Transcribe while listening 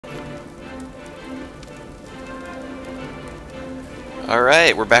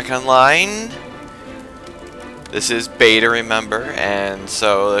Alright, we're back online. This is beta, remember, and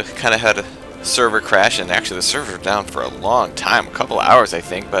so it kind of had a server crash, and actually the server was down for a long time, a couple hours I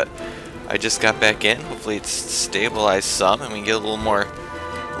think, but I just got back in. Hopefully it's stabilized some and we can get a little more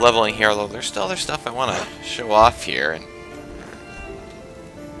leveling here, although there's still other stuff I want to show off here. And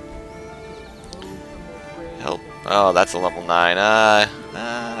help. Oh, that's a level 9.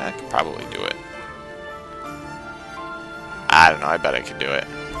 I could probably do it. I don't know, I bet I could do it.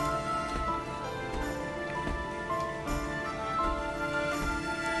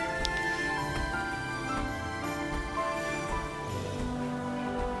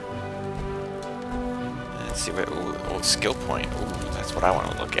 Let's see what, ooh, skill point. Ooh, that's what I want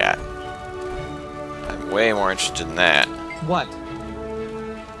to look at. I'm way more interested in that. What?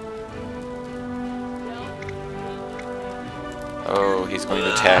 Oh, he's going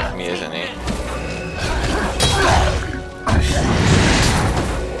to attack me, isn't he?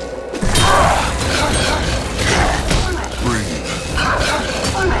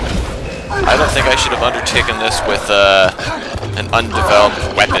 I don't think I should have undertaken this with an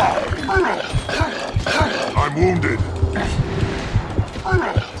undeveloped weapon. I'm wounded.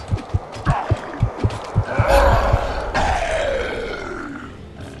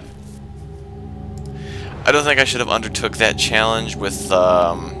 I don't think I should have undertook that challenge with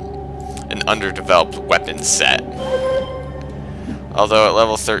an underdeveloped weapon set. Although at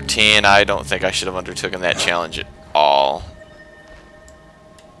level 13, I don't think I should have undertaken that challenge at all.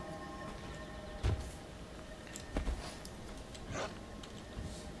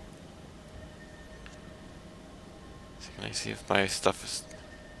 Can I see if my stuff is...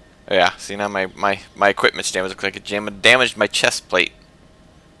 Oh yeah, see now my equipment's damaged. Looks like it damaged my chest plate.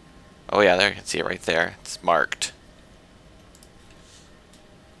 Oh yeah, there, you can see it right there. It's marked.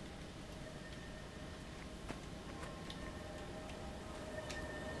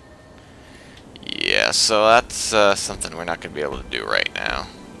 Yeah, so that's something we're not going to be able to do right now.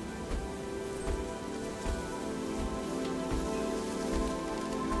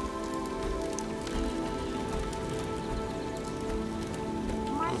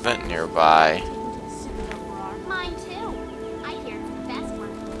 Event nearby. Mine too. I hear it's the best one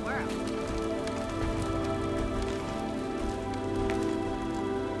in the world.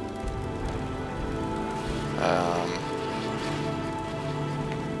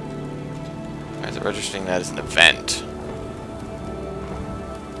 Why is it registering that as an event?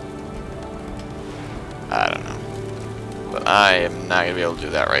 I don't know. But I am not going to be able to do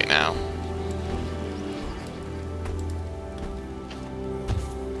that right now.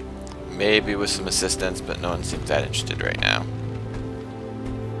 Maybe with some assistance, but no one seems that interested right now.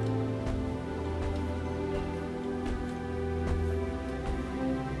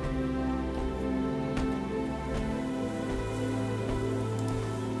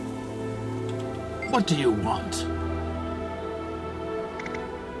 What do you want?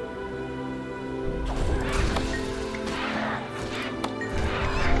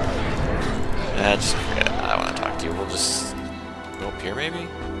 Just forget it. I want to talk to you. We'll just go up here, maybe?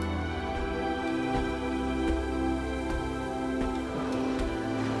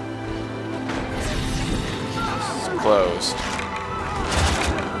 It's closed.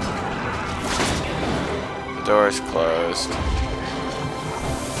 The door is closed.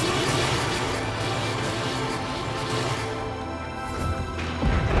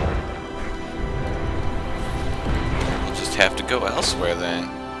 We'll just have to go elsewhere then.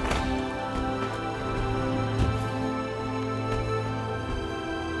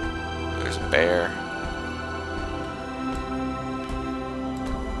 There's a bear.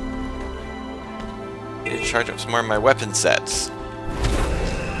 Need to charge up some more of my weapon sets.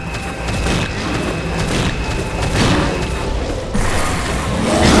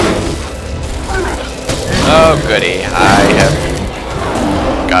 Oh goody, I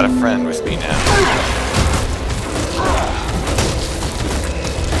have got a friend with me now.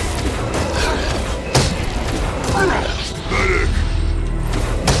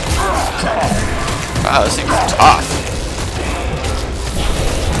 Wow, this thing's tough.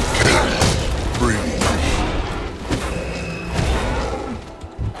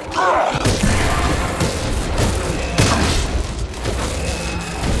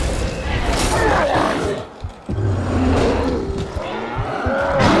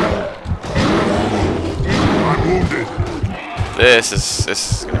 This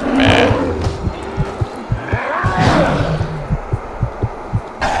is gonna be bad.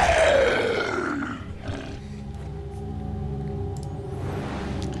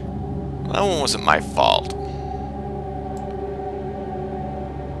 That one wasn't my fault.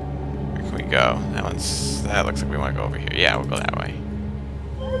 Where can we go? That looks like we want to go over here. Yeah, we'll go that way.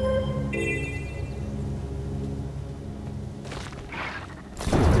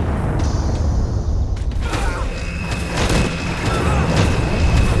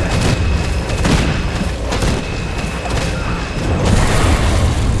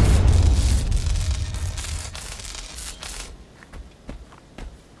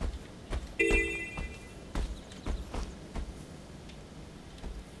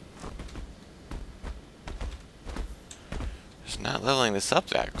 Just not leveling this up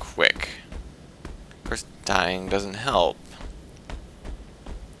that quick. Of course, dying doesn't help.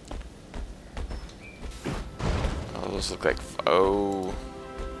 Oh, those look like... Oh...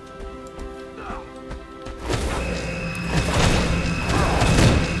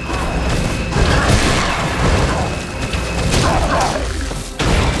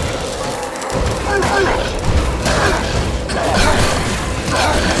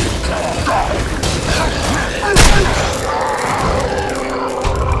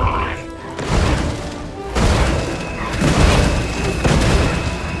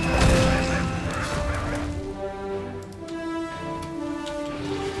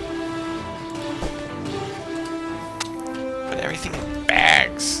 Put everything in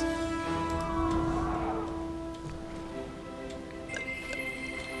bags.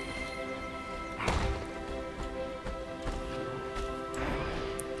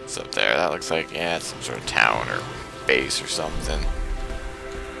 What's up there? That looks like, yeah, it's some sort of town or base or something.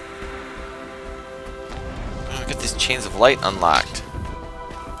 Oh, get these chains of light unlocked.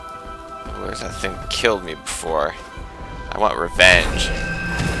 Oh, where's that thing that killed me before? I want revenge.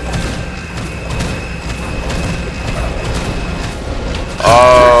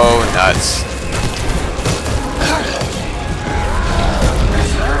 Oh, nuts.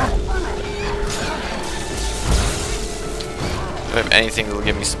 Do I have anything that will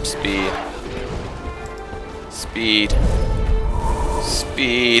give me some speed? Speed.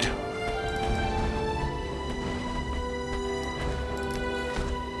 Speed.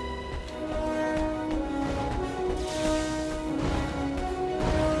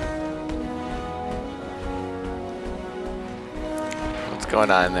 What's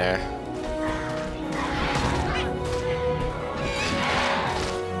going on there?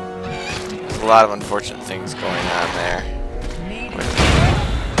 There's a lot of unfortunate things going on there.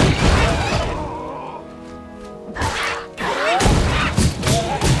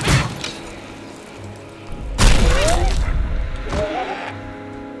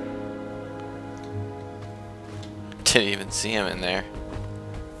 Didn't even see him in there.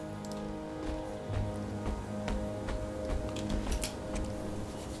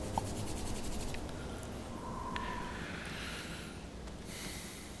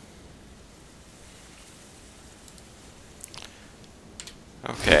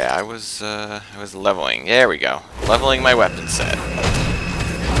 Okay, I was leveling. There we go. Leveling my weapon set.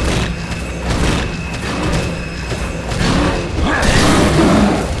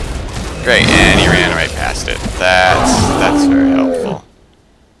 Great, and he ran right past it. That's very helpful.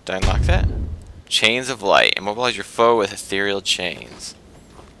 Did I unlock that? Chains of light. Immobilize your foe with ethereal chains.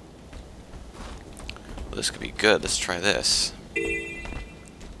 Well, this could be good. Let's try this.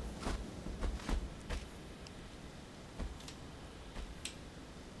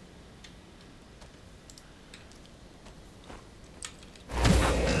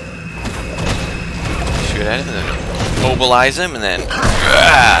 Shoot at him and then mobilize him and then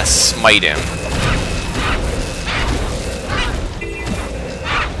smite him.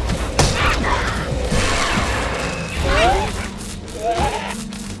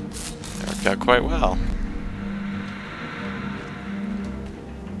 That worked out quite well.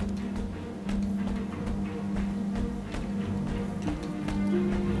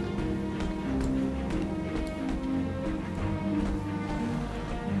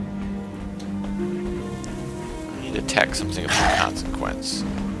 Attack something of some consequence.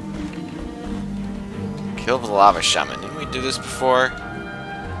 Kill the lava shaman. Didn't we do this before?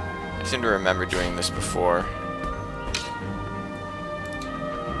 I seem to remember doing this before.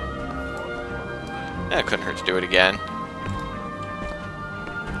 Yeah, it couldn't hurt to do it again.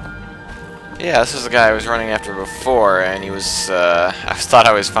 Yeah, this is the guy I was running after before, and he was, I thought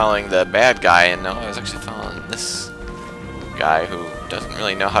I was following the bad guy, and no, I was actually following this guy who doesn't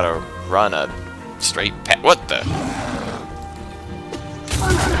really know how to run a straight path. What the?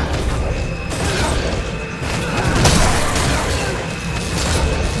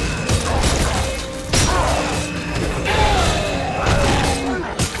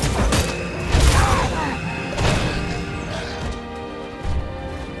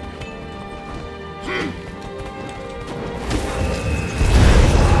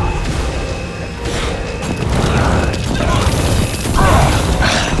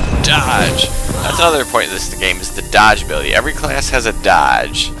 Dodge. That's another point of this game, is the dodge ability. Every class has a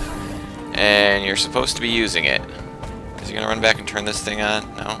dodge, and you're supposed to be using it. Is he gonna run back and turn this thing on?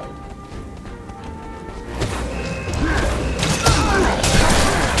 No.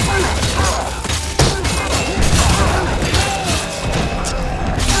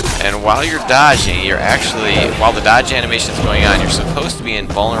 And while you're dodging, you're actually, while the dodge animation is going on, you're supposed to be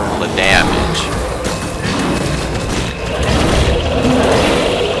invulnerable to damage.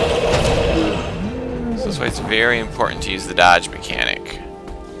 Very important to use the dodge mechanic.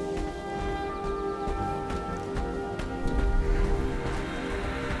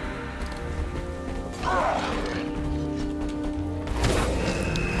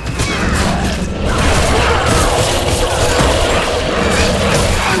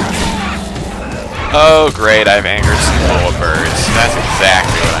 Oh great, I've angered some boa birds. That's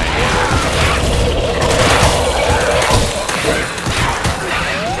exactly what I needed.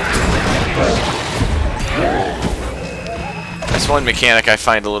 This one mechanic I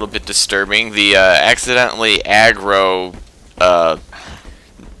find a little bit disturbing. The accidentally aggro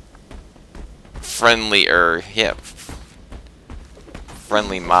friendly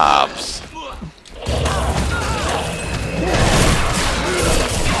mobs.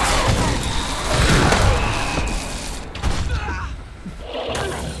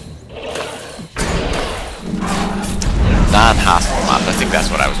 Non-hostile mobs, I think that's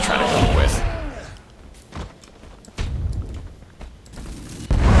what I was trying to go with.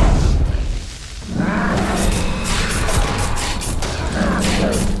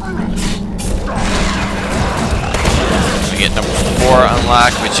 So we get number 4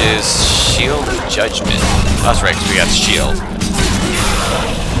 unlocked, which is Shield of Judgment. Oh, that's right, because we got Shield.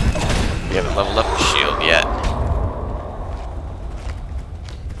 We haven't leveled up the Shield yet.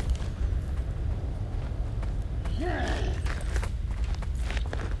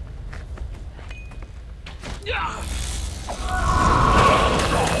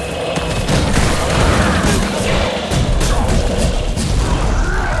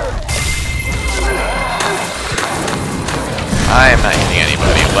 I am not hitting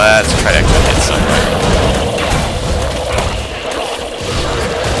anybody. Let's try to actually hit somewhere.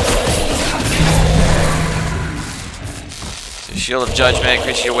 So Shield of Judgment,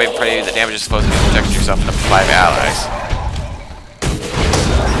 increase your wave prey that damages foes and protects yourself and up to 5 allies.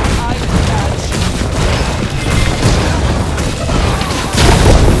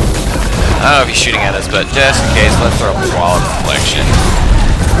 I don't know if he's shooting at us, but just in case, let's throw up a wall of deflection.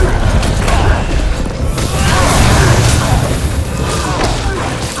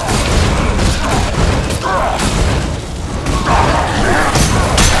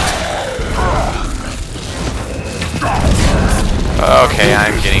 Okay,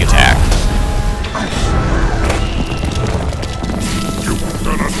 I'm getting attacked. You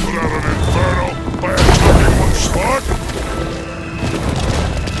cannot put out an inferno by attacking one spot?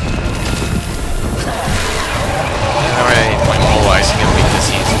 Alright, point mobilizing him because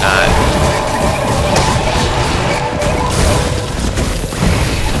he's not.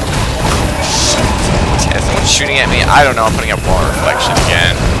 Yeah, someone's shooting at me. I don't know, I'm putting up wall reflection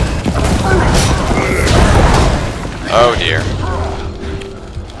again. Oh dear.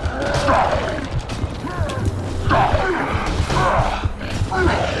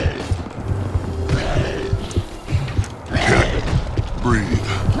 Breathe.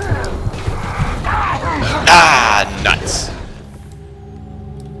 Ah, nuts.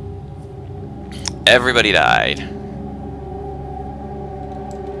 Everybody died.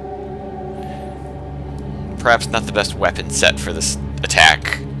 Perhaps not the best weapon set for this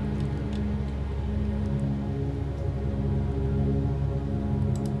attack.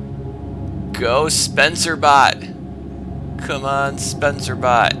 Go, Spencer Bot. Come on, Spencer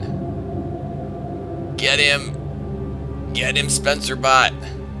Bot. Get him. Get him, Spencer Bot.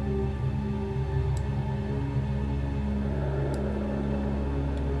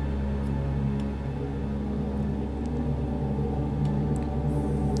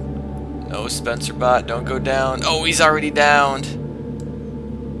 No, Spencer Bot, don't go down. Oh, he's already downed.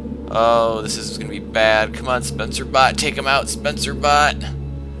 Oh, this is gonna be bad. Come on, Spencer Bot, take him out, Spencer Bot.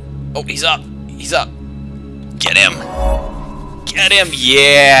 Oh, he's up. He's up. Get him. Get him,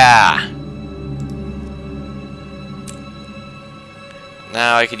 yeah.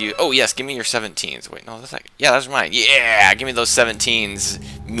 Now I could use... Oh, yes, give me your 17s. Wait, no, that's like... Yeah, that's mine. Yeah, give me those 17s.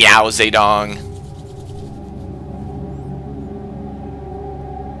 Meow Zedong.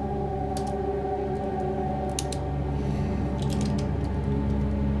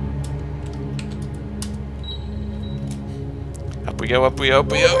 Up we go, up we go, up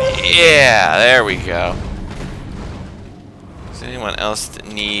we go. Yeah, there we go. Is there anyone else that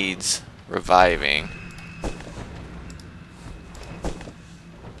needs reviving?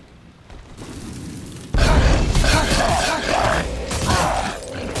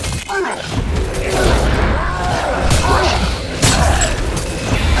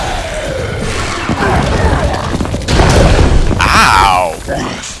 Ow!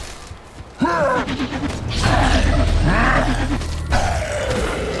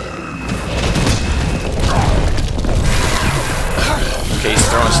 Okay, he's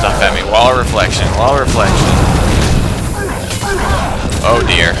throwing stuff at me. Wall of reflection, wall of reflection. Oh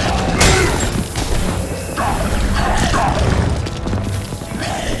dear.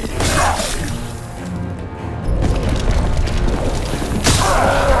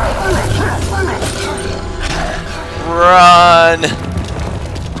 Run!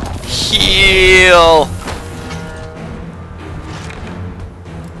 Heal!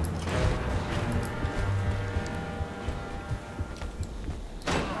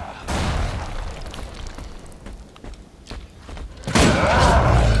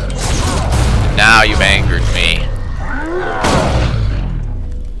 Now you've angered me.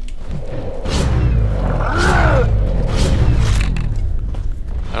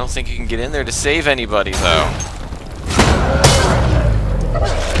 I don't think you can get in there to save anybody, though.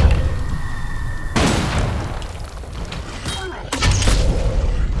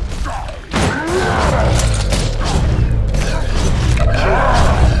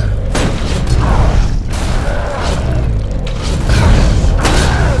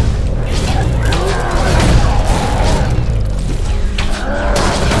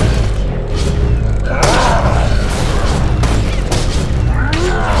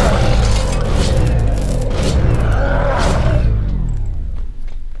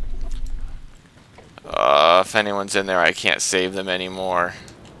 If anyone's in there, I can't save them anymore.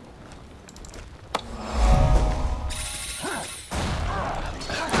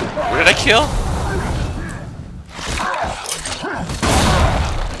 What did I kill?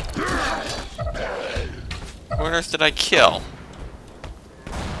 What on earth did I kill?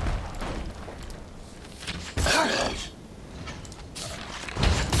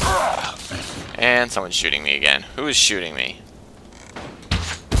 And someone's shooting me again. Who is shooting me?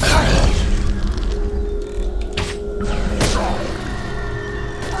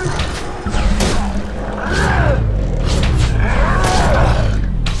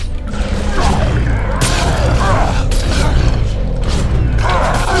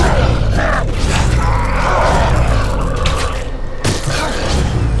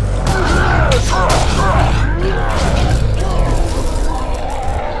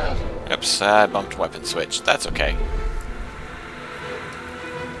 Oops, I bumped weapon switch. That's okay.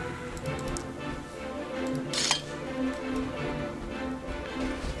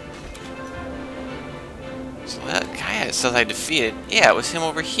 So that guy that says I defeated, yeah, it was him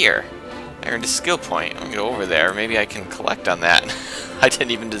over here. I earned a skill point. I'm gonna go over there. Maybe I can collect on that. I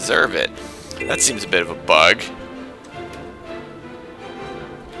didn't even deserve it. That seems a bit of a bug.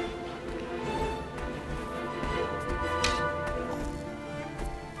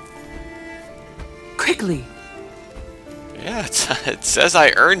 Quickly. Yeah, it says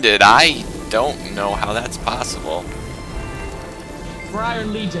I earned it. I don't know how that's possible. Friar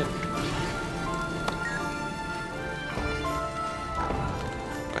Legion.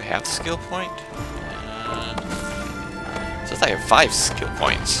 Do I have the skill point? It says I have 5 skill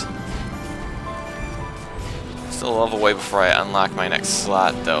points. Still a level away before I unlock my next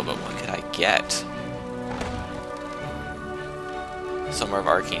slot, though, but what could I get? Summer of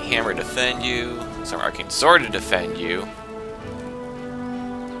Arcane Hammer to defend you. Summer of Arcane Sword to defend you.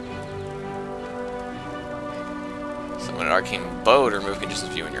 Summon an Arcane Bow to remove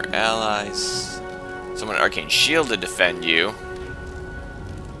conditions of you and your allies. Summon an Arcane Shield to defend you.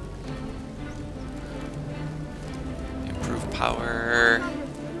 Improve power.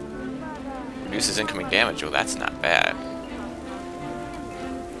 Reduces incoming damage. Oh, that's not bad.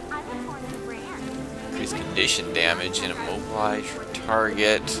 Increase condition damage and immobilize your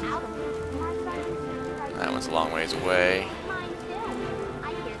target. That one's a long ways away.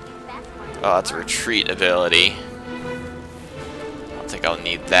 Oh, that's a retreat ability. I don't think I'll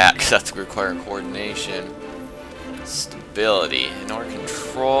need that because that's requiring coordination. Stability. Ignore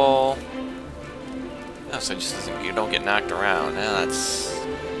control. Oh, so it just doesn't, you don't get knocked around. Yeah,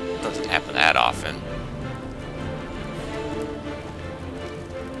 doesn't happen that often.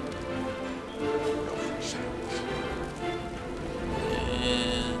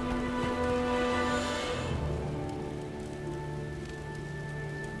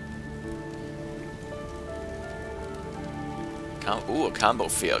 Ooh, a combo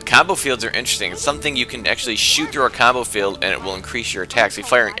field. Combo fields are interesting. It's something you can actually shoot through a combo field and it will increase your attacks. If you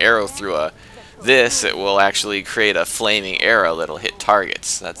fire an arrow through this, it will actually create a flaming arrow that'll hit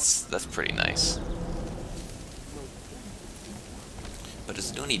targets. That's pretty nice. But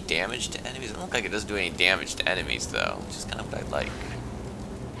does it do any damage to enemies? It don't look like it doesn't do any damage to enemies though, which is kind of what I like.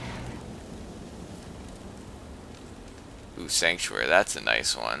 Ooh, Sanctuary, that's a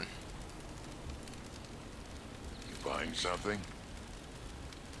nice one. You buying something?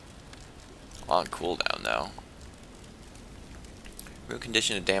 On cooldown though. Remove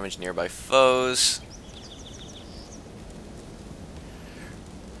condition to damage nearby foes.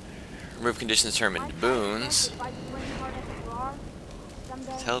 Remove conditions determined boons.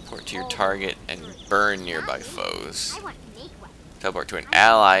 Teleport to your target and burn nearby foes. Teleport to an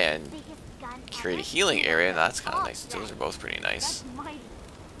ally and create a healing area. That's kind of nice. Those are both pretty nice.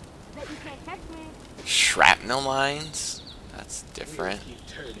 Shrapnel mines? That's different.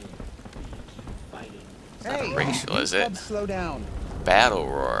 It's not a racial, is it? Slow down. Battle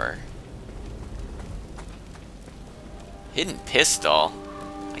roar. Hidden pistol.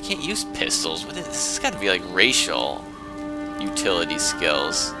 I can't use pistols. This has got to be like racial utility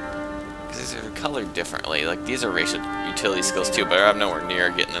skills. Because these are colored differently. Like these are racial utility skills too, but I'm nowhere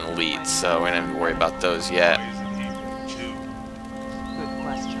near getting an elite, so we don't have to worry about those yet. Good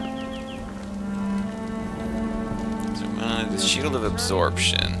question. So the shield of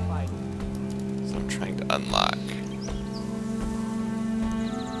absorption. So I'm trying to unlock.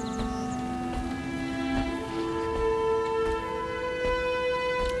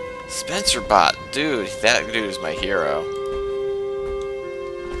 Spencer Bot, dude, that dude is my hero.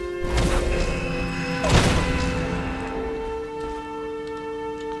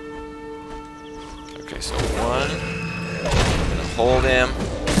 Okay, so one, I'm gonna hold him,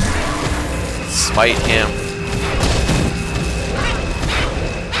 smite him,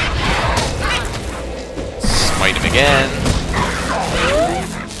 smite him again.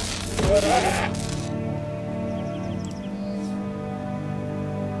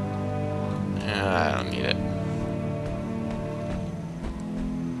 I don't need it.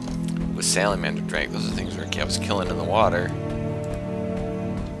 With salamander drag, those are things where I was killing in the water.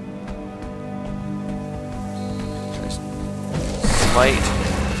 Smite,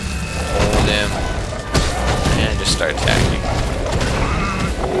 hold him, and just start attacking.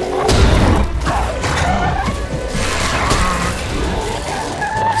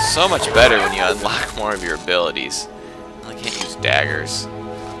 So much better when you unlock more of your abilities. I can't use daggers.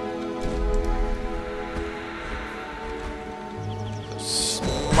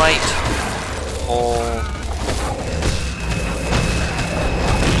 Smite, hold,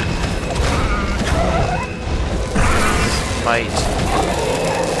 smite.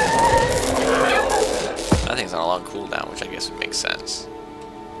 That thing's on a long cooldown, which I guess would make sense.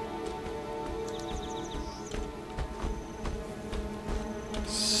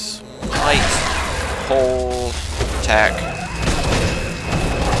 Smite, hold, attack,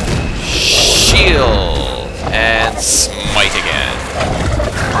 shield, and smite again.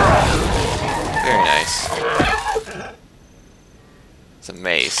 Very nice. It's a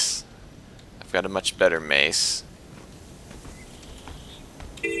mace. I've got a much better mace.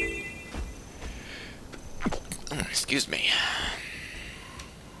 Excuse me.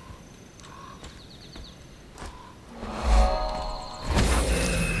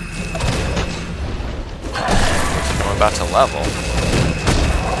 I'm about to level.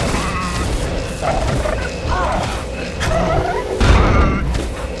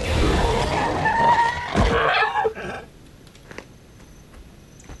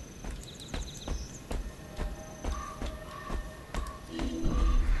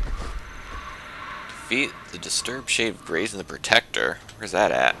 Defeat the disturbed shade of Graze and the Protector. Where's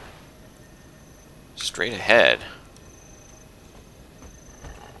that at? Straight ahead.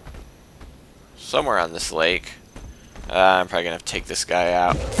 Somewhere on this lake. I'm probably gonna have to take this guy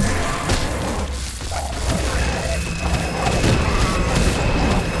out.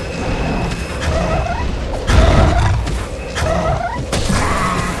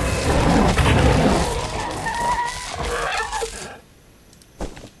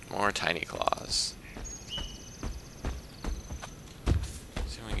 More tiny claws.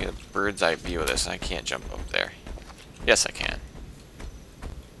 See if we can get a bird's eye view of this. I can't jump up there. Yes, I can.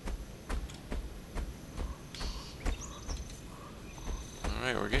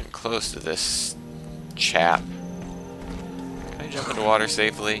 Alright, we're getting close to this chap. Can I jump into water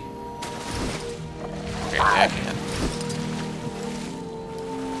safely? Apparently I can.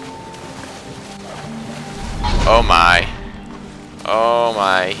 Oh my. Oh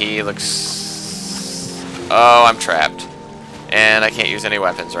my, he looks... Oh, I'm trapped. And I can't use any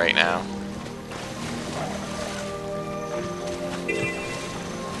weapons right now.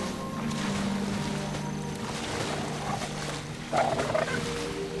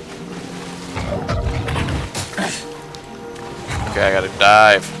 Okay, I gotta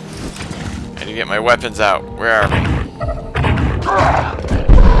dive. I need to get my weapons out. Where are they?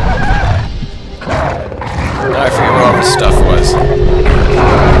 Now I forget what all this stuff was.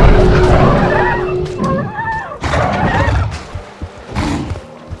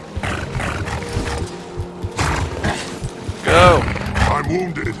 Go!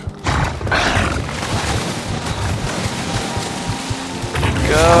 wounded.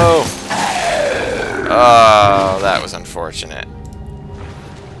 Go! Oh, that was unfortunate.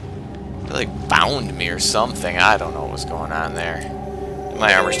 It like bound me or something. I don't know what was going on there.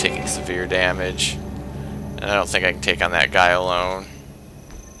 My armor's taking severe damage. And I don't think I can take on that guy alone.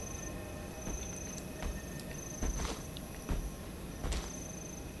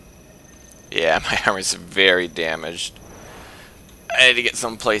 Yeah, my armor's very damaged. I need to get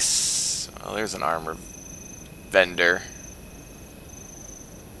someplace. Oh, there's an armor vendor.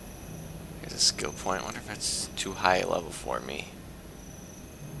 Here's a skill point. I wonder if that's too high a level for me.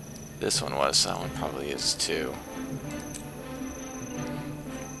 This one was, so that one probably is too.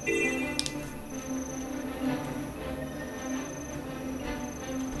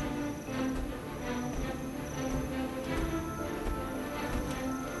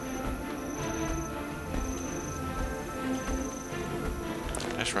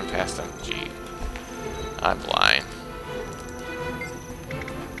 I just run past them. Gee. I'm blind.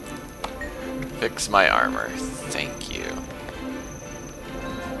 Fix my armor. Thank you.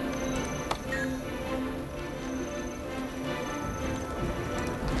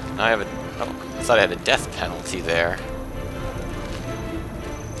 Now I have a... Oh, I thought I had a death penalty there.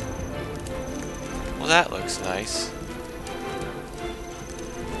 Well, that looks nice.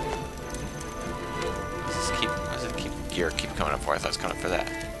 Why does it keep gear keep coming up for? I thought it was coming up for that.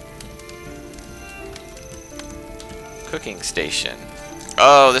 Cooking station.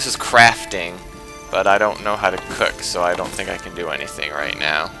 Oh, this is crafting. But I don't know how to cook, so I don't think I can do anything right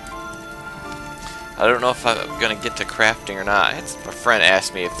now. I don't know if I'm going to get to crafting or not. My friend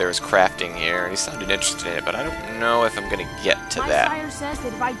asked me if there was crafting here, and he sounded interested in it, but I don't know if I'm going to get to that. My sire says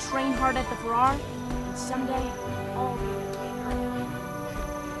that if I train hard at the Farrar, then someday I'll be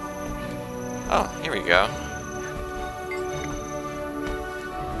Oh, here we go.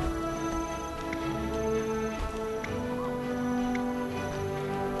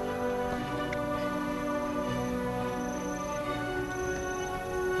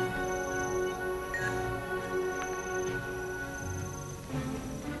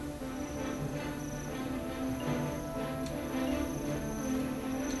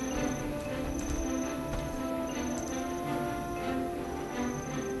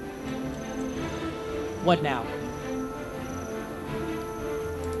 What now?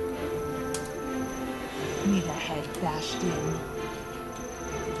 Need a head bashed in.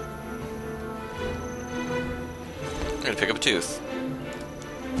 I'm gonna pick up a tooth.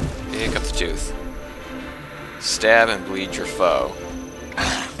 Pick up the tooth. Stab and bleed your foe.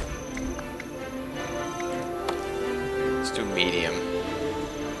 Let's do medium.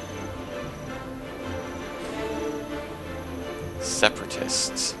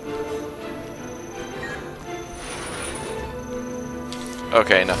 Separatists.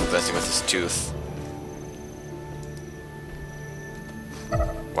 Okay, enough of messing with this tooth.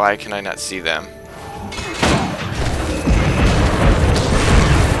 Why can I not see them?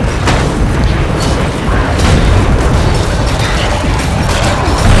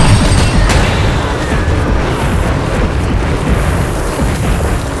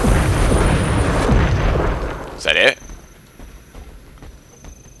 Is that it?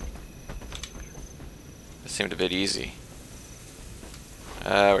 It seemed a bit easy.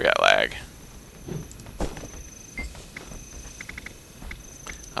 We got lag.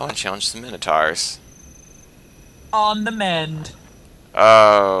 I want to challenge some Minotaurs. On the mend.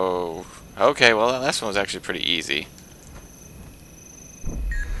 Oh. Okay, well, that last one was actually pretty easy.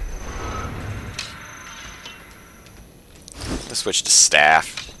 Let's switch to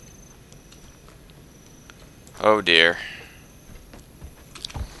staff. Oh dear.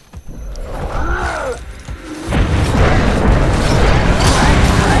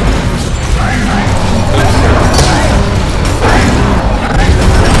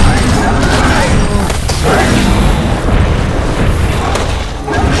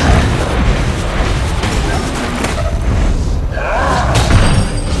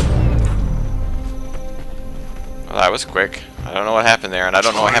 Well, that was quick. I don't know what happened there, and I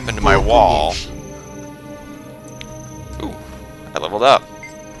don't know what happened to my wall. Ooh, I leveled up.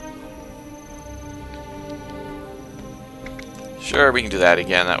 Sure, we can do that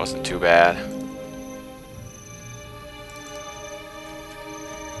again. That wasn't too bad.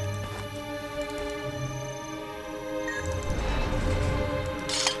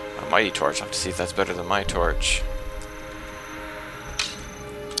 A mighty torch. I'll have to see if that's better than my torch.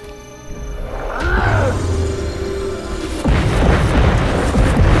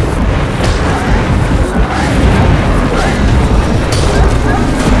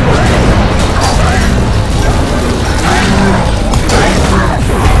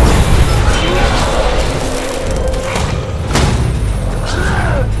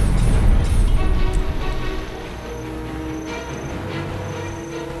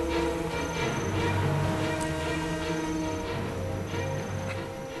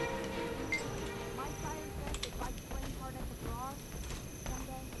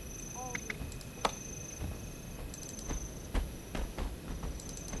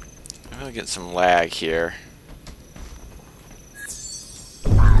 gonna get some lag here.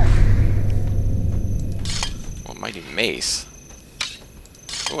 Oh, mighty mace.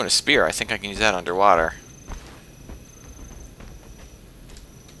 Oh, and a spear. I think I can use that underwater.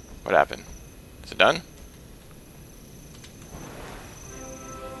 What happened? Is it done?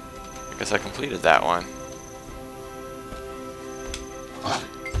 I guess I completed that one.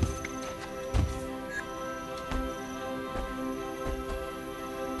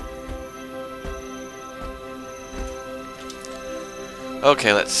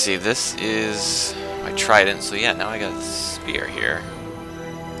 Okay, let's see. This is my trident, so yeah, now I got a spear here.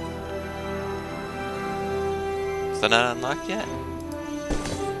 Is that not unlocked yet?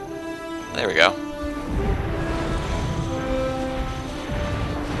 There we go.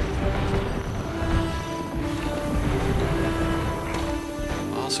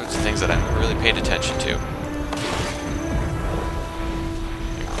 All sorts of things that I never really paid attention to.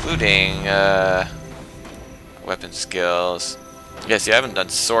 Including, weapon skills. Yeah, see, I haven't done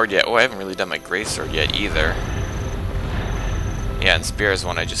sword yet. Oh, I haven't really done my greatsword yet either. Yeah, and spear is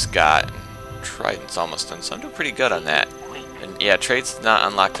one I just got. Trident's almost done, so I'm doing pretty good on that. And yeah, traits not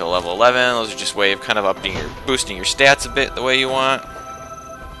unlocked till level 11. Those are just way of kind of boosting your stats a bit the way you want.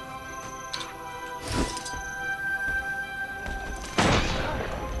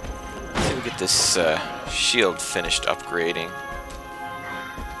 Let's see if we get this shield finished upgrading.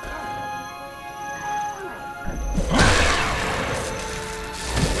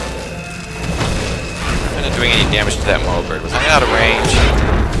 Not doing any damage to that Mobird. Was I out of range?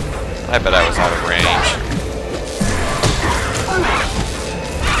 I bet I was out of range.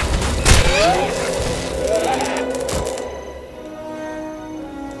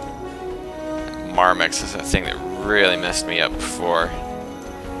 Marmix is a thing that really messed me up before.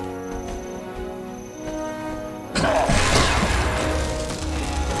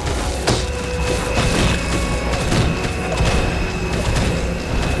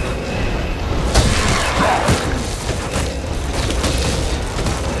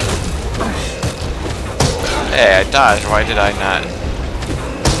 Hey, I dodged. Why did I not?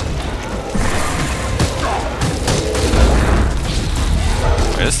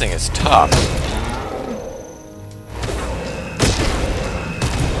 This thing is tough.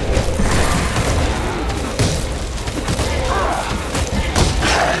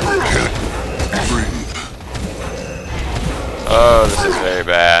 Oh, this is very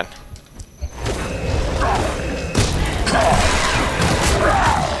bad.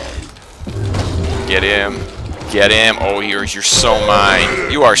 Get him. Get him. Oh, you're so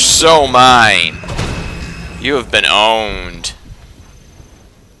mine. You are so mine. You have been owned.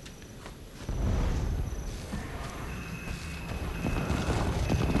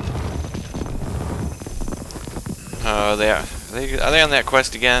 Oh, are they on that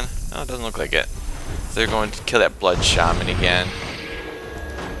quest again? Oh, it doesn't look like it. They're going to kill that blood shaman again.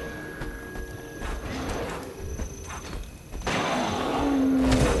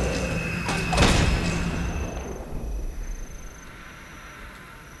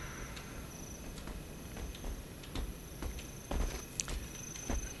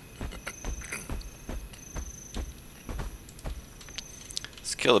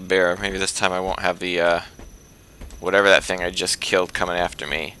 Let's kill the bear. Maybe this time I won't have the whatever that thing I just killed coming after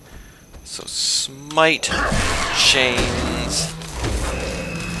me. So smite, chains,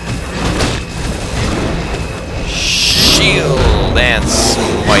 shield, and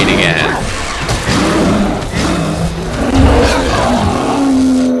smite again.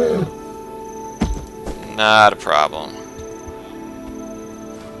 Not a problem.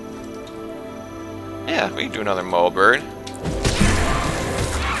 Yeah, we can do another mole bird.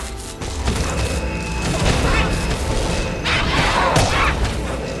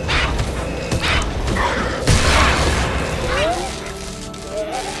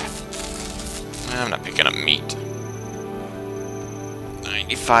 I'm not picking up meat.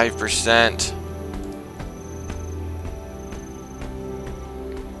 95%.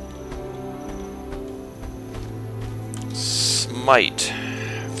 Smite.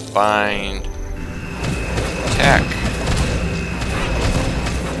 Bind. Attack.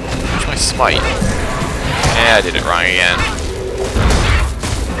 Where's my smite? Yeah, I did it wrong again.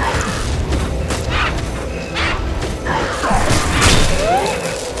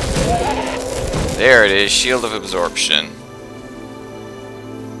 There it is, Shield of Absorption.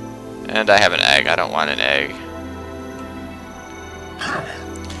 And I have an egg. I don't want an egg.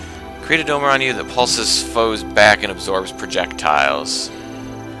 Create a dome around you that pulses foes back and absorbs projectiles.